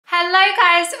Hello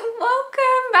guys,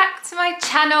 welcome back to my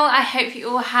channel. I hope you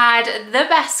all had the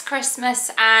best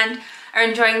Christmas and are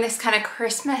enjoying this kind of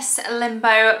Christmas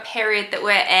limbo period that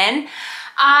we're in.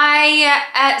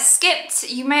 I skipped,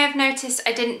 you may have noticed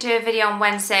I didn't do a video on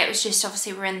Wednesday. It was just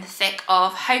obviously we're in the thick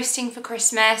of hosting for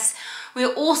Christmas.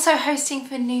 We're also hosting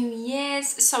for New Year's,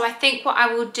 so I think what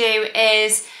I will do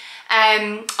is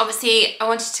obviously I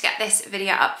wanted to get this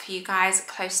video up for you guys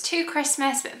close to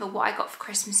Christmas, a bit of a what I got for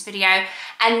Christmas video,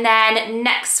 and then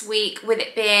next week, with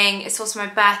it being, it's also my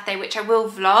birthday, which I will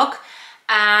vlog,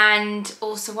 and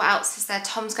also what else is there,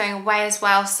 Tom's going away as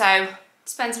well, so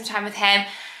spend some time with him.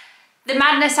 The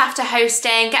madness after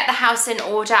hosting, get the house in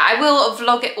order. I will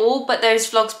vlog it all, but those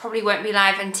vlogs probably won't be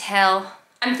live until,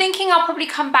 I'm thinking I'll probably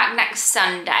come back next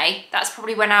Sunday. That's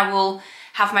probably when I will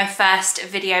have my first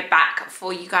video back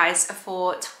for you guys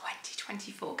for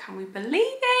 2024. Can we believe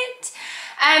it?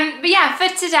 But yeah, for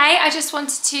today I just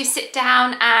wanted to sit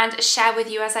down and share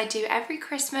with you, as I do every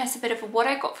Christmas, a bit of a what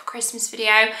I got for Christmas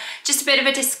video. Just a bit of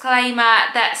a disclaimer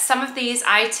that some of these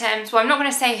items, well, I'm not going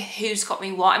to say who's got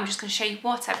me what, I'm just going to show you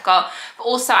what I've got, but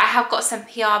also I have got some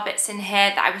PR bits in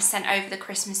here that I was sent over the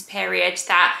Christmas period,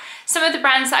 that some of the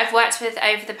brands that I've worked with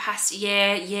over the past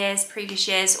previous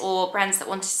years, or brands that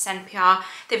wanted to send PR,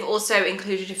 they've also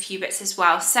included a few bits as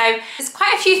well. So there's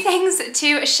quite a few things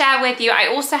to share with you. I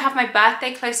also have my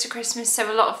birthday close to Christmas,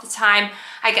 so a lot of the time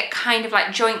I get kind of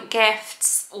like joint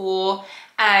gifts or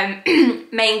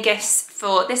main gifts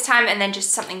for this time, and then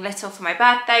just something little for my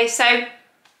birthday. So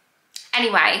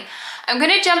anyway, I'm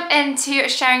going to jump into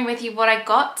sharing with you what I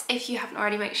got. If you haven't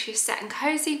already, make sure you're set and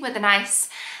cozy with a nice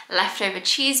leftover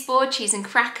cheese board, cheese and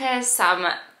crackers, some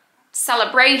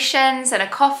celebrations and a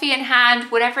coffee in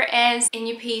hand, whatever it is, in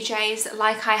your PJs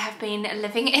like I have been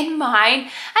living in mine.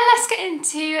 And let's get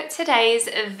into today's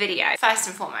video. First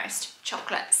and foremost,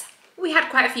 chocolates. We had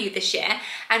quite a few this year,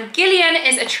 and Gillian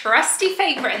is a trusty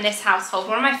favourite in this household,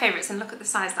 one of my favourites, and look at the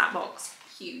size of that box,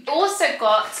 huge. Also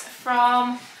got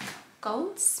from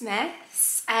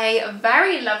Goldsmiths a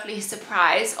very lovely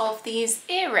surprise of these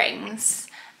earrings.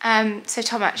 So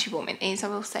Tom actually bought me these, I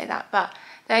will say that, but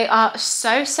they are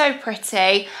so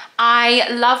pretty. I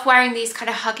love wearing these kind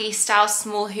of huggy style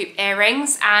small hoop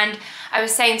earrings, and I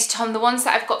was saying to Tom, the ones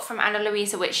that I've got from Anna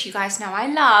Louisa, which you guys know I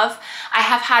love, I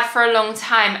have had for a long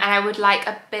time, and I would like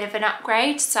a bit of an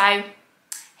upgrade. So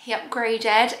he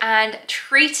upgraded and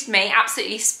treated me,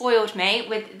 absolutely spoiled me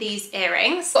with these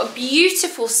earrings. Got a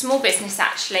beautiful small business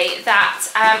actually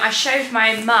that I showed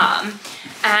my mum,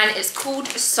 and it's called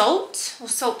Salt, or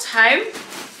Salt Home.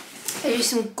 They do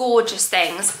some gorgeous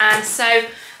things, and so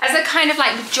as a kind of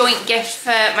like joint gift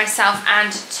for myself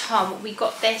and Tom, we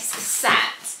got this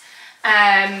set,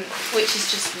 which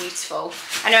is just beautiful.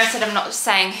 I know I said I'm not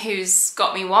saying who's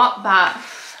got me what, but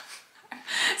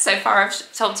so far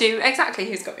I've told you exactly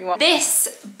who's got me what.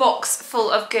 This box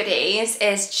full of goodies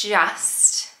is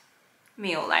just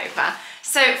me all over.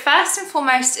 So first and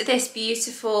foremost, this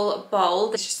beautiful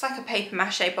bowl. It's just like a paper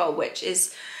mache bowl, which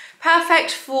is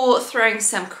perfect for throwing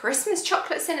some Christmas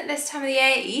chocolates in at this time of the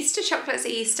year, Easter chocolates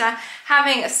at Easter,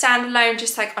 having a standalone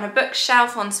just like on a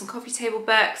bookshelf on some coffee table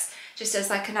books, just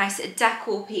as like a nice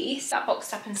decor piece. That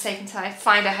boxed up and safe until I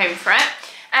find a home for it.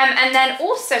 And then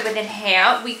also within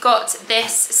here, we got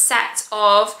this set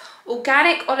of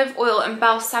organic olive oil and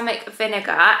balsamic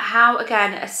vinegar. How,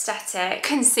 again, aesthetic.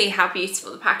 You can see how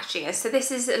beautiful the packaging is. So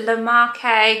this is La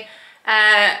Marche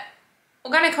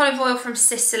organic olive oil from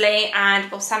Sicily and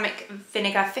balsamic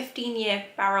vinegar, 15-year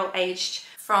barrel aged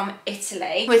from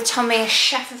Italy. With Tommy, a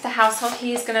chef of the household,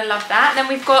 he is going to love that. Then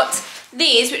we've got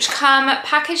these, which come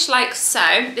packaged like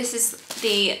so. This is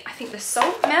the, I think, the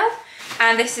salt mill,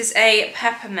 and this is a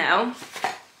pepper mill,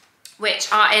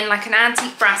 which are in like an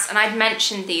antique brass, and I'd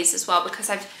mentioned these as well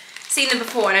because I've seen them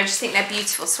before and I just think they're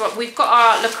beautiful. So we've got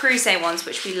our Le Creuset ones,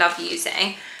 which we love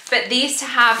using, but these to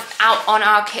have out on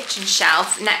our kitchen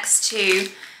shelf next to,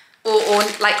 or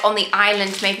like on the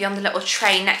island, maybe on the little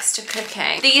tray next to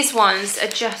cooking. These ones are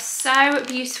just so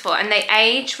beautiful, and they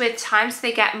age with time, so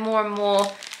they get more and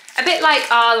more, a bit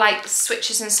like our like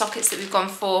switches and sockets that we've gone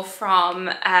for from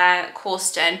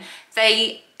Corsten.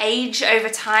 They age over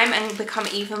time and become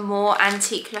even more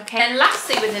antique looking. And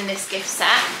lastly within this gift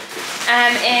set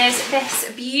is this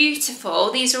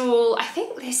beautiful, these are all, I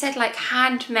think they said like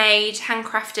handmade,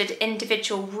 handcrafted,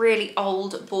 individual, really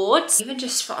old boards, even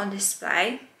just for on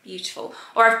display. Beautiful.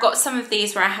 Or I've got some of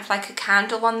these where I have like a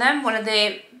candle on them, one of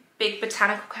the big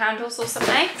botanical candles or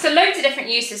something. So loads of different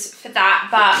uses for that,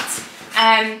 but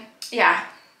yeah,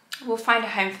 we'll find a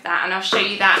home for that, and I'll show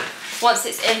you that once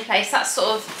it's in place. That's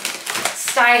sort of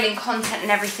styling content and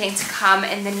everything to come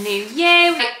in the new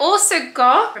year. I also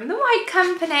got, from the White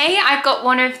Company, I got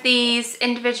one of these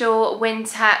individual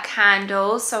winter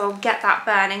candles, so I'll get that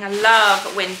burning. I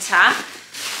love winter.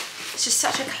 It's just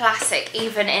such a classic.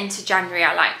 Even into January,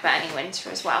 I like burning winter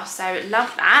as well, so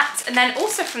love that. And then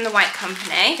also from the White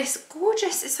Company, this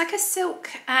gorgeous, it's like a silk,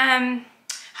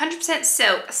 100%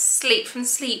 silk, from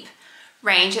Sleep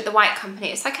range at the White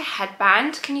Company. It's like a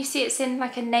headband. Can you see it's in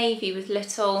like a navy with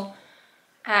little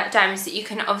diamonds that you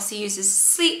can obviously use as a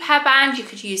sleep hairband. You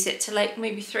could use it to like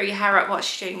maybe throw your hair up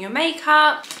whilst you're doing your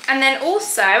makeup. And then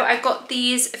also I got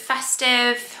these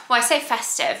festive, well I say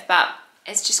festive, but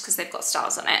it's just because they've got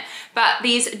stars on it, but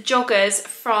these joggers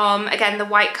from, again, the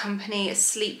White Company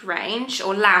Sleep range,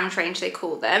 or lounge range they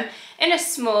call them, in a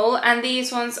small, and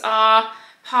these ones are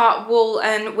part wool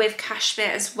and with cashmere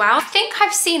as well. I think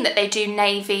I've seen that they do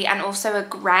navy and also a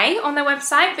grey on their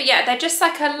website, but yeah, they're just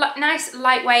like a nice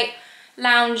lightweight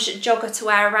lounge jogger to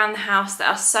wear around the house that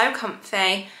are so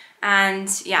comfy,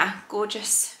 and yeah,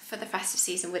 gorgeous for the festive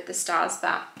season with the stars,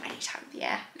 but any time of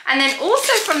year. And then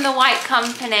also from the White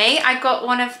Company, I got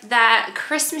one of their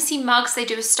Christmassy mugs. They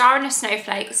do a star and a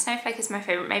snowflake. The snowflake is my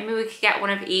favorite. Maybe we could get one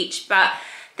of each, but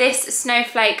this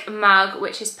snowflake mug,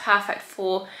 which is perfect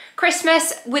for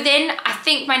Christmas. Within, I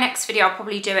think my next video, I'll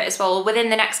probably do it as well. Within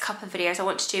the next couple of videos, I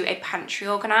want to do a pantry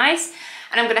organize,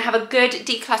 and I'm gonna have a good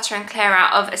declutter and clear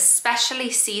out of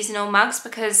especially seasonal mugs,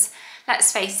 because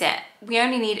let's face it, we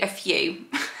only need a few.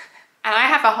 And I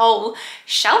have a whole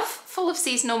shelf full of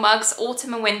seasonal mugs,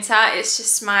 autumn and winter. It's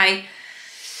just my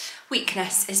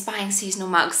weakness is buying seasonal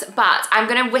mugs, but I'm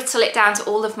gonna whittle it down to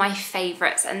all of my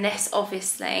favorites, and this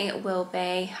obviously will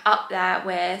be up there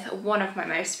with one of my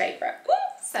most favorite.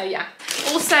 So yeah.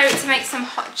 Also, to make some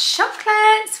hot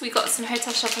chocolates, we got some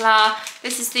Hotel Chocolat.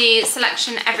 This is the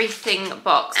Selection Everything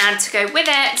box, and to go with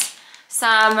it,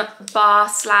 some bar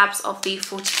slabs of the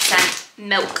 40%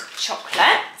 milk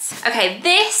chocolate. Okay,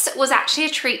 this was actually a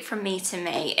treat from me to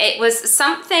me. It was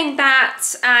something that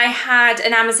I had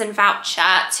an Amazon voucher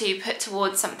to put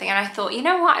towards something, and I thought, you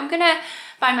know what, I'm gonna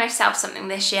buy myself something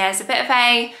this year as a bit of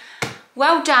a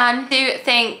well done. I do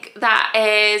think that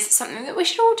is something that we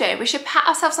should all do. We should pat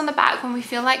ourselves on the back when we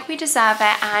feel like we deserve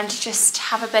it, and just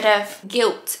have a bit of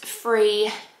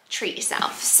guilt-free treat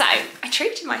yourself. So I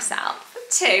treated myself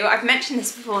to, I've mentioned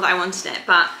this before that I wanted it,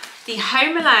 but the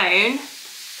Home Alone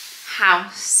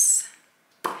house.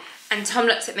 And Tom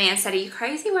looked at me and said, are you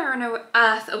crazy? Where on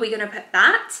earth are we gonna put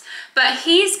that? But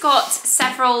he's got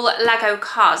several Lego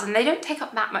cars, and they don't take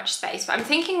up that much space, but I'm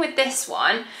thinking with this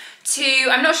one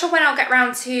I'm not sure when I'll get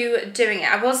around to doing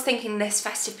it. I was thinking this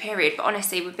festive period, but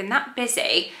honestly, we've been that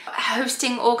busy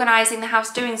hosting, organising the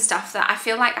house, doing stuff, that I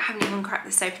feel like I haven't even cracked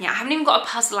this open yet. I haven't even got a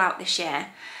puzzle out this year.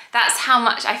 That's how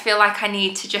much I feel like I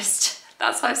need to just,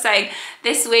 that's what I'm saying.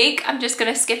 This week, I'm just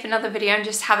gonna skip another video and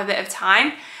just have a bit of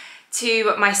time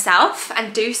to myself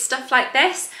and do stuff like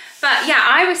this. But yeah,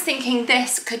 I was thinking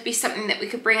this could be something that we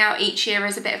could bring out each year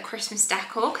as a bit of Christmas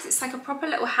decor, because it's like a proper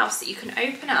little house that you can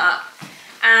open up,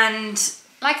 and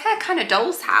like a kind of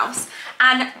doll's house,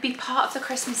 and be part of the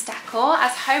Christmas decor,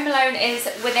 as Home Alone is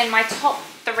within my top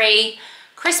 3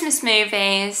 Christmas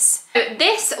movies. So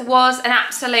this was an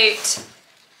absolute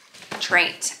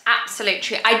treat, absolute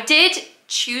treat. I did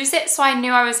choose it, so I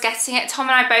knew I was getting it. Tom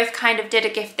and I both kind of did a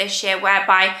gift this year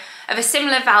whereby, of a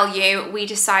similar value, we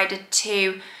decided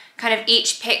to kind of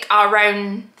each pick our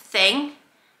own thing,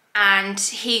 and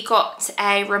he got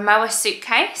a Rimowa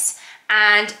suitcase,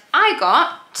 and I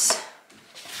got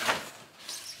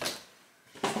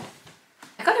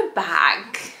a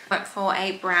bag. Went for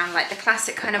a brown, like the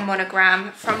classic kind of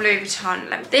monogram from Louis Vuitton.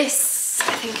 Like this,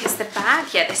 I think is the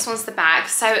bag. Yeah, this one's the bag.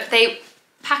 So they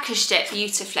packaged it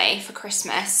beautifully for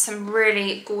Christmas. Some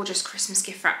really gorgeous Christmas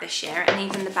gift wrap this year, and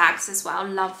even the bags as well.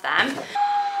 Love them.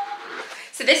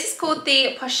 So this is called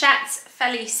the Pochette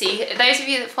Felicie. Those of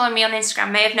you that follow me on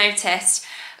Instagram may have noticed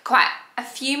quite a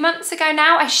few months ago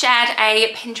now, I shared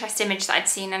a Pinterest image that I'd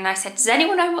seen, and I said, does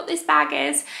anyone know what this bag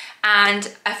is?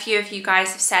 And a few of you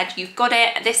guys have said, you've got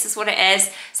it, this is what it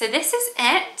is. So this is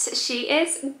it. She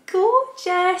is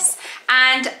gorgeous,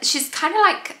 and she's kind of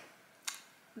like,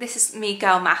 this is me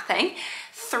girl mathing,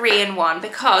 3 in 1,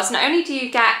 because not only do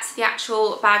you get the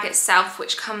actual bag itself,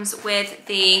 which comes with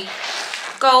the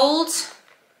gold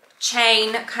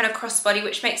chain kind of crossbody,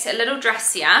 which makes it a little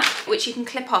dressier, which you can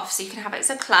clip off so you can have it as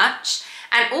a clutch.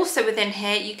 And also within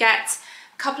here you get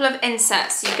a couple of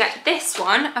inserts. So you get this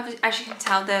one, as you can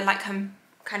tell, the like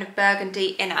kind of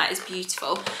burgundy inner is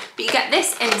beautiful, but you get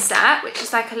this insert, which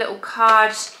is like a little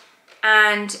card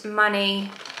and money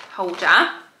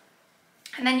holder.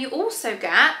 And then you also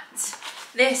get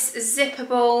this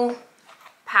zippable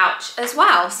pouch as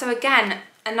well. So again,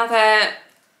 another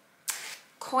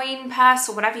coin purse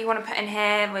or whatever you want to put in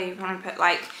here, where you want to put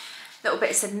like little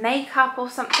bits of makeup or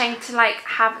something to like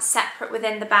have separate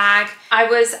within the bag. I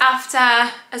was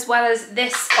after, as well as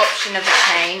this option of the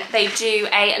chain, they do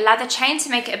a leather chain to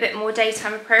make it a bit more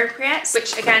daytime appropriate,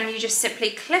 which again you just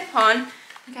simply clip on.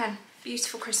 Again,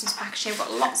 beautiful Christmas packaging. We've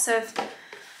got lots of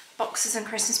boxes and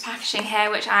Christmas packaging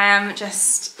here, which I am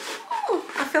just, oh,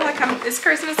 I feel like it's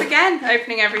Christmas again,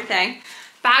 opening everything.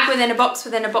 Bag within a box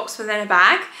within a box within a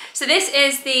bag. So this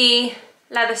is the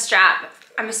leather strap.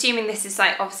 I'm assuming this is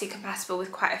like obviously compatible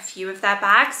with quite a few of their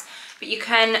bags, but you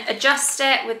can adjust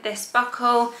it with this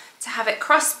buckle to have it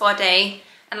crossbody.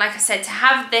 And like I said, to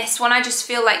have this one, I just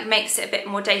feel like makes it a bit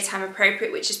more daytime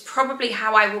appropriate, which is probably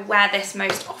how I will wear this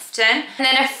most often. And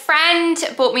then a friend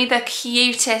bought me the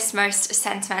cutest, most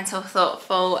sentimental,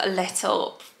 thoughtful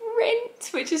little print,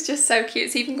 which is just so cute.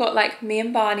 It's even got like me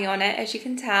and Barney on it, as you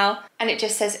can tell. And it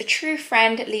just says, "A true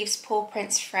friend leaves paw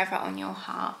prints forever on your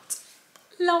heart."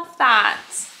 Love that.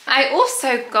 I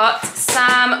also got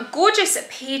some gorgeous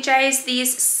PJs,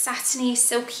 these satiny,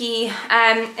 silky,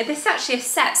 this is actually a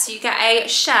set, so you get a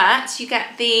shirt, you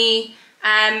get the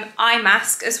eye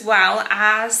mask as well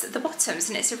as the bottoms,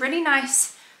 and it's a really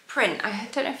nice print. I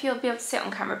don't know if you'll be able to see it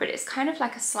on camera, but it's kind of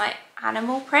like a slight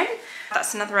animal print.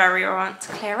 That's another area I want to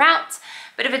clear out.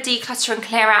 Bit of a declutter and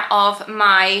clear out of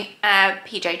my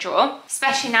PJ drawer,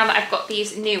 especially now that I've got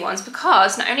these new ones,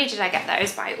 because not only did I get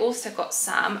those, but I also got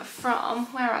some from,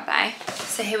 where are they?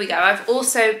 So here we go. I've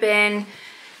also been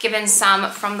given some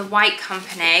from the White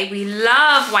Company. We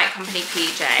love White Company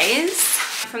PJs.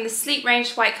 From the Sleep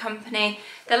Range White Company.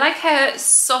 They're like a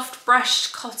soft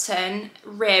brushed cotton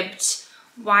ribbed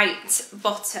white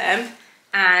bottom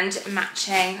and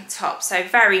matching top. So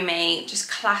very me,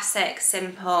 just classic,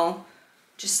 simple.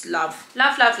 Just love,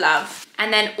 love, love, love.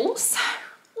 And then also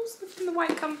from the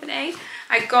White Company,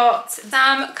 I got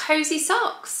some cozy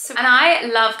socks. And I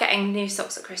love getting new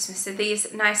socks at Christmas. So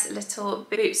these nice little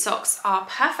boot socks are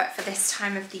perfect for this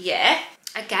time of the year.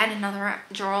 Again, another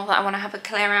drawer that I want to have a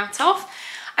clear out of.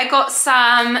 I got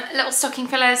some little stocking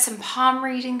fillers, some palm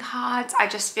reading cards. I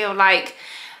just feel like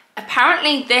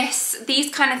apparently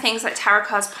these kind of things like tarot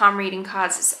cards, palm reading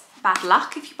cards, it's bad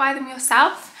luck if you buy them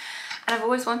yourself. And I've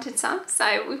always wanted some,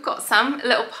 so we've got some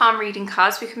little palm reading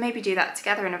cards. We can maybe do that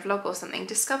together in a vlog or something.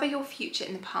 Discover your future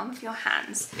in the palm of your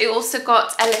hands. We also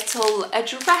got a little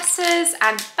addresses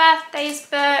and birthdays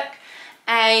book,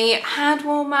 a hand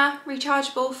warmer,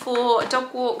 rechargeable for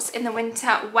dog walks in the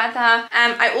winter weather.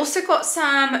 I also got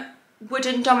some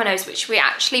wooden dominoes, which we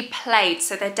actually played,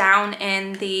 so they're down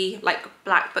in the like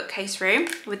black bookcase room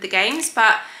with the games.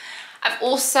 But I've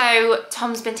also,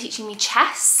 Tom's been teaching me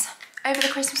chess over the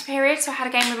Christmas period, so I had a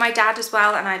game with my dad as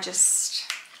well, and I just,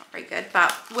 not very good,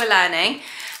 but we're learning.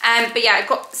 But yeah, I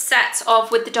got a set of,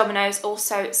 with the dominoes,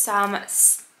 also some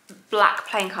black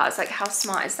playing cards. Like, how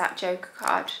smart is that Joker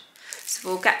card? So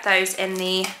we'll get those in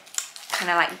the kind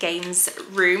of like games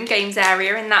room, games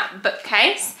area in that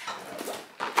bookcase.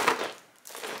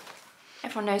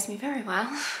 Everyone knows me very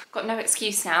well. Got no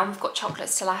excuse now, we've got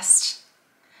chocolates to last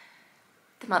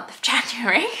the month of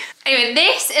January. Anyway,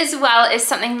 this as well is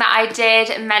something that I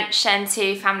did mention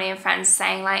to family and friends,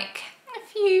 saying like,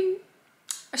 if you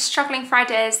are struggling for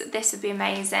ideas, this would be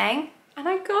amazing. And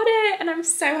I got it, and I'm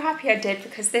so happy I did,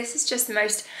 because this is just the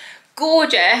most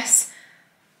gorgeous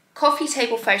coffee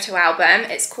table photo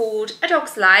album. It's called A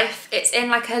Dog's Life. It's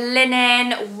in like a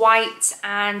linen, white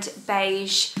and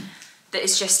beige that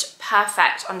is just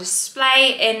perfect on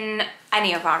display in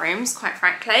any of our rooms, quite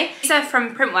frankly. These are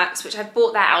from Printworks, which I've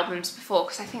bought their albums before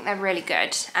because I think they're really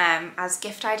good as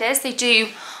gift ideas. They do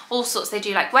all sorts. They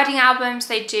do like wedding albums.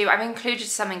 They do, I've included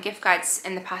some in gift guides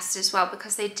in the past as well,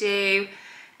 because they do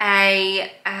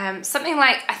a something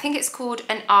like, I think it's called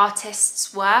an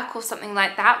artist's work or something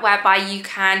like that, whereby you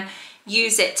can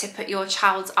use it to put your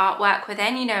child's artwork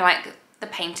within, you know, like the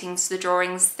paintings, the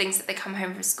drawings, things that they come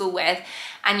home from school with,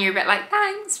 and you're a bit like,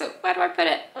 thanks, but where do I put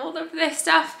it? All of this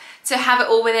stuff. To have it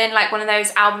all within like one of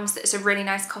those albums that's a really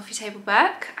nice coffee table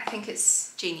book, I think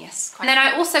it's genius. And then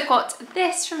I also got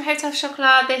this from Hotel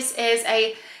Chocolat. This is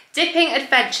a dipping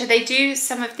adventure. They do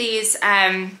some of these,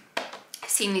 I've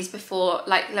seen these before,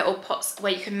 like little pots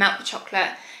where you can melt the chocolate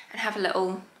and have a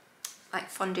little like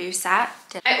fondue set.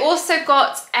 I also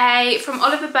got from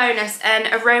Oliver Bonus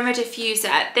an aroma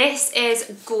diffuser. This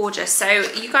is gorgeous. So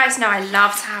you guys know I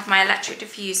love to have my electric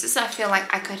diffusers. I feel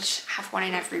like I could have one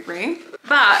in every room.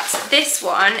 But this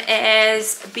one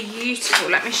is beautiful.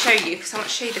 Let me show you because I want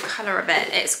to show you the colour of it.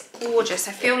 It's gorgeous.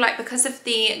 I feel like because of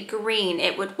the green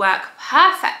it would work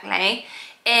perfectly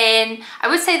in, I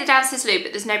would say the downstairs loo,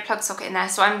 but there's no plug socket in there.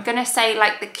 So I'm going to say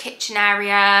like the kitchen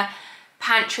area,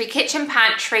 kitchen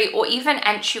pantry, or even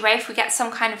entryway. If we get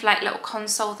some kind of like little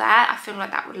console there, I feel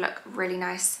like that would look really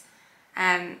nice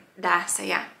there. So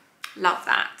yeah, love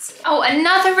that. Oh,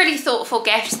 another really thoughtful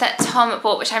gift that Tom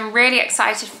bought, which I'm really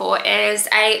excited for, is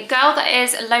a girl that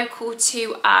is local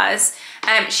to us.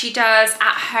 She does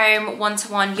at-home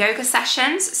one-to-one yoga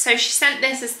sessions. So she sent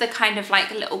this as the kind of like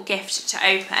little gift to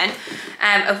open,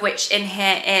 of which in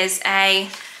here is a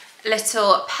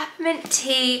little peppermint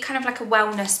tea, kind of like a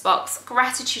wellness box,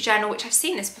 gratitude journal, which I've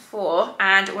seen this before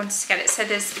and I wanted to get it. So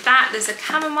there's that, there's a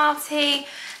chamomile tea,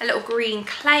 a little green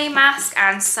clay mask,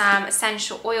 and some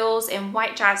essential oils in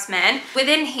white jasmine.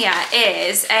 Within here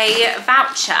is a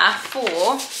voucher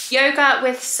for yoga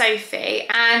with Sophie,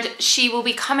 and she will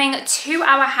be coming to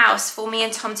our house for me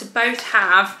and Tom to both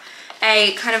have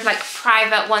a kind of like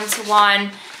private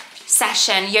one-to-one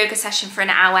session, yoga session for an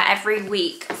hour every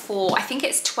week for, I think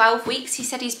it's 12 weeks he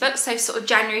said he's booked, so sort of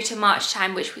January to March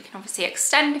time, which we can obviously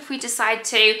extend if we decide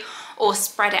to, or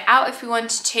spread it out if we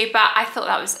wanted to. But I thought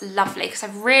that was lovely because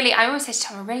I always say to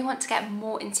Tom, I really want to get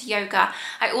more into yoga.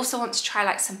 I also want to try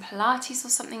like some Pilates or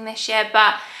something this year,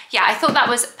 but yeah, I thought that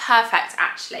was perfect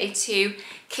actually to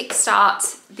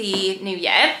kickstart the new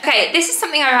year. Okay, this is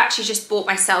something I've actually just bought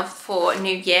myself for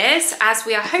New Year's. As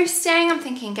we are hosting, I'm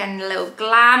thinking getting a little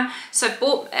glam. So I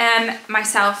bought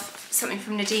myself something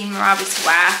from Nadine Marabi to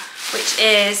wear, which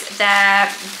is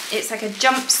it's like a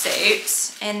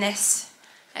jumpsuit in this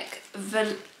like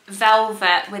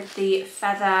velvet with the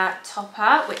feather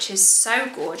topper, which is so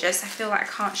gorgeous. I feel like I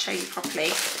can't show you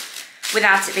properly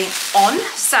without it being on,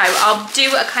 so I'll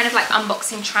do a kind of like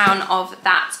unboxing try on of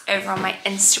that over on my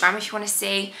Instagram if you want to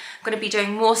see. I'm going to be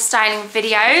doing more styling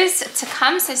videos to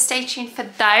come, so stay tuned for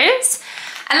those.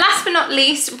 And last but not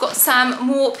least, we've got some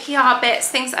more PR bits,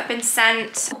 things that have been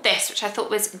sent. This, which I thought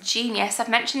was genius. I've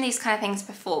mentioned these kind of things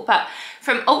before, but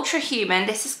from Ultra Human,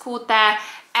 this is called their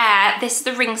Air. This is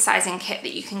the ring sizing kit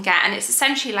that you can get, and it's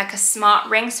essentially like a smart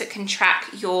ring, so it can track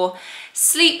your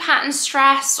sleep pattern,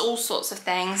 stress, all sorts of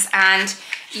things. And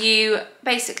you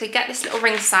basically get this little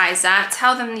ring sizer,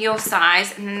 tell them your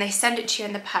size, and then they send it to you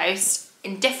in the post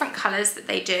in different colors that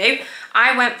they do.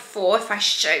 I went for, if I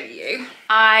show you,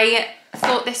 I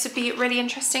thought this would be really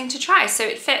interesting to try. So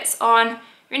it fits on your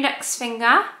index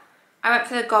finger. I went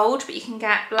for the gold, but you can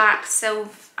get black,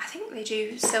 silver, I think they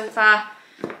do silver,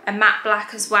 a matte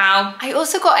black as well. I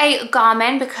also got a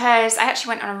Garmin because I actually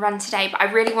went on a run today, but I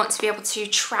really want to be able to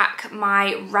track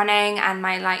my running and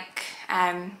my like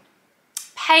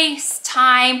pace,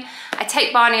 time. I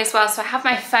take Barney as well, so I have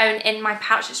my phone in my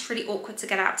pouch. It's really awkward to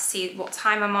get out to see what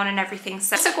time I'm on and everything.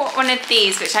 So I also got one of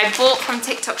these, which I bought from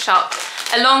TikTok Shop,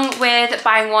 along with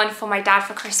buying one for my dad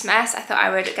for Christmas. I thought I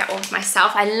would get one for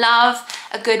myself. I love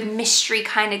a good mystery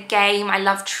kind of game. I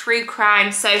love true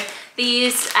crime. So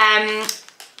these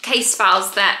case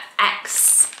files that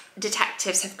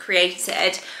ex-detectives have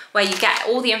created, where you get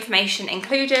all the information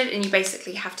included and you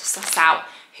basically have to suss out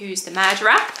who's the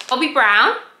murderer. Bobbi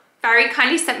Brown very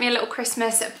kindly sent me a little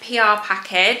Christmas PR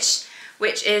package,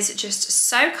 which is just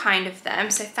so kind of them.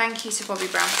 So thank you to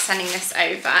Bobbi Brown for sending this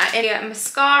over. A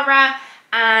mascara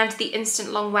and the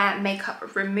instant long wear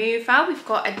makeup remover. We've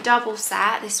got a double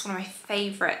set. This is one of my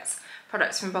favorites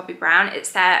products from Bobbi Brown.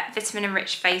 It's their vitamin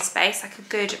enriched face base, like a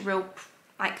good real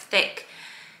like thick,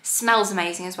 smells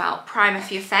amazing as well, primer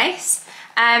for your face.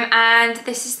 And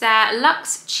this is their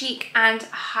Luxe Cheek and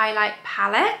Highlight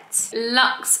Palette.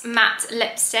 Luxe Matte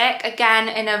Lipstick. Again,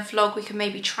 in a vlog we can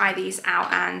maybe try these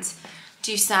out and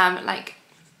do some like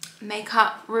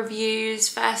makeup reviews,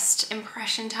 first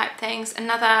impression type things.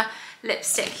 Another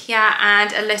lipstick here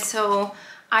and a little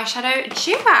eyeshadow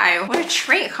duo. What a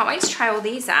treat, I can't wait to try all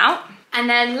these out. And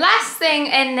then last thing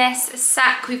in this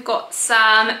set, we've got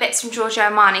some bits from Giorgio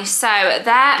Armani. So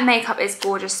their makeup is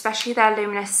gorgeous, especially their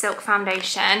Luminous Silk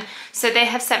Foundation. So they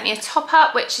have sent me a top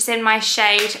up, which is in my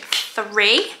shade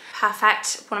 3.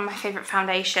 Perfect, one of my favorite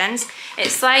foundations.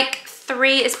 It's like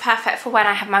 3 is perfect for when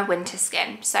I have my winter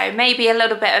skin. So maybe a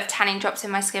little bit of tanning drops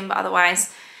in my skin, but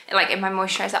otherwise, like in my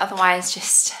moisturizer, otherwise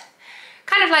just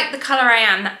kind of like the colour I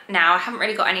am now. I haven't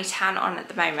really got any tan on at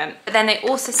the moment. But then they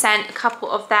also sent a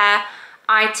couple of their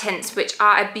eye tints, which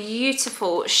are a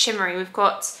beautiful shimmery. We've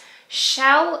got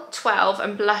Shell 12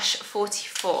 and Blush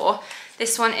 44.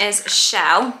 This one is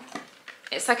Shell.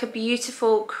 It's like a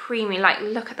beautiful creamy, like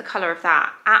look at the colour of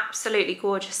that. Absolutely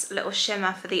gorgeous little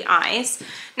shimmer for the eyes.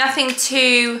 Nothing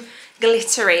too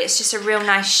glittery, it's just a real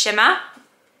nice shimmer.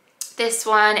 This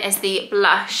one is the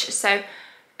blush, so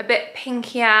a bit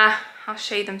pinkier. I'll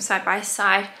show you them side by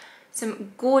side.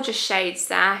 Some gorgeous shades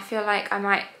there. I feel like I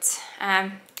might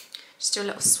just do a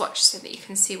little swatch so that you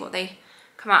can see what they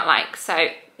come out like. So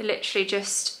they literally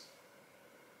just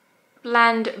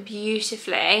blend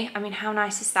beautifully. I mean, how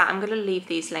nice is that? I'm going to leave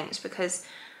these links because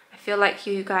I feel like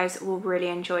you guys will really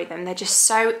enjoy them. They're just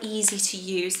so easy to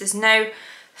use. There's no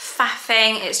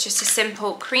faffing. It's just a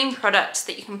simple cream product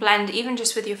that you can blend even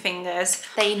just with your fingers.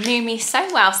 They knew me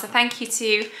so well, so thank you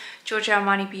to Giorgio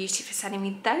Armani Beauty for sending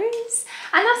me those.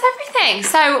 And that's everything.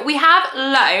 So we have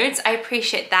loads. I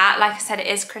appreciate that. Like I said, it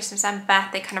is Christmas and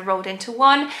birthday kind of rolled into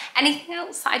one. Anything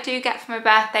else that I do get for my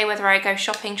birthday, whether I go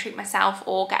shopping, treat myself,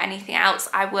 or get anything else,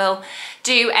 I will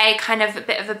do a kind of a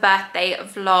bit of a birthday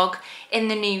vlog in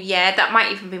the new year. That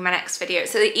might even be my next video.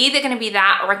 So they're either going to be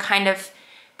that or a kind of,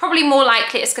 probably more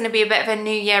likely it's going to be a bit of a new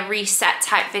year reset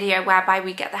type video whereby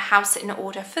we get the house in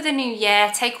order for the new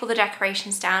year, take all the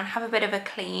decorations down, have a bit of a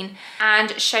clean,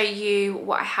 and show you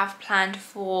what I have planned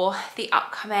for the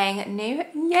upcoming new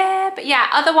year. But yeah,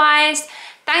 otherwise,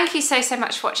 thank you so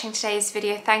much for watching today's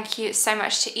video. Thank you so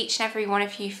much to each and every one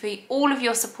of you for all of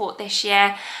your support this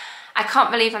year. I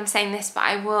can't believe I'm saying this, but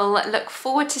I will look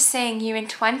forward to seeing you in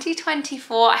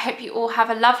 2024. I hope you all have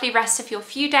a lovely rest of your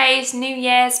few days, New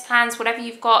Year's plans, whatever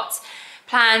you've got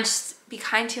planned. Just be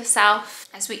kind to yourself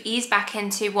as we ease back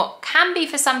into what can be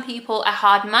for some people a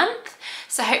hard month.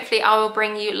 So hopefully I will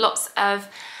bring you lots of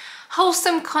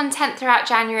wholesome content throughout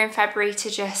January and February to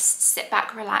just sit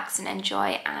back, relax and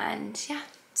enjoy, and yeah,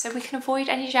 so we can avoid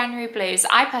any January blues.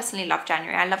 I personally love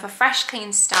January. I love a fresh,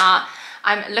 clean start.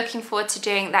 I'm looking forward to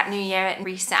doing that New Year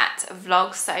reset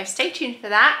vlog, so stay tuned for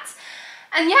that.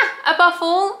 And yeah, above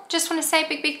all, just want to say a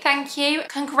big thank you.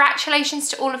 Congratulations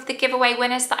to all of the giveaway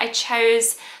winners that I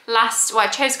chose I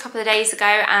chose a couple of days ago,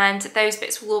 and those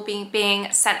bits will be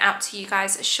being sent out to you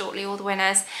guys shortly, all the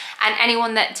winners. And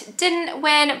anyone that didn't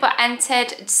win but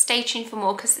entered, stay tuned for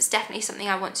more, because it's definitely something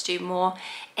I want to do more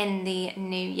in the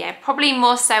new year. Probably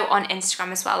more so on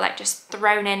Instagram as well, like just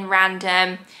thrown in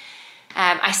random.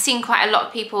 I've seen quite a lot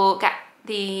of people get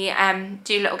the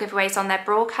do little giveaways on their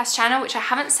broadcast channel, which I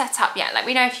haven't set up yet. Let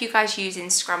me know if you guys use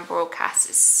Instagram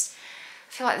broadcasts.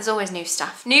 I feel like there's always new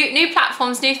stuff, new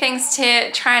platforms, new things to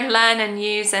try and learn and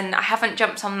use, and I haven't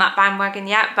jumped on that bandwagon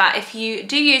yet, but if you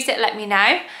do use it, let me know.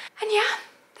 And yeah,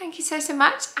 thank you so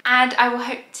much, and I will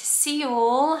hope to see you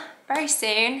all very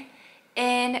soon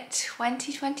in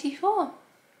 2024.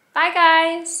 Bye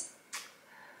guys.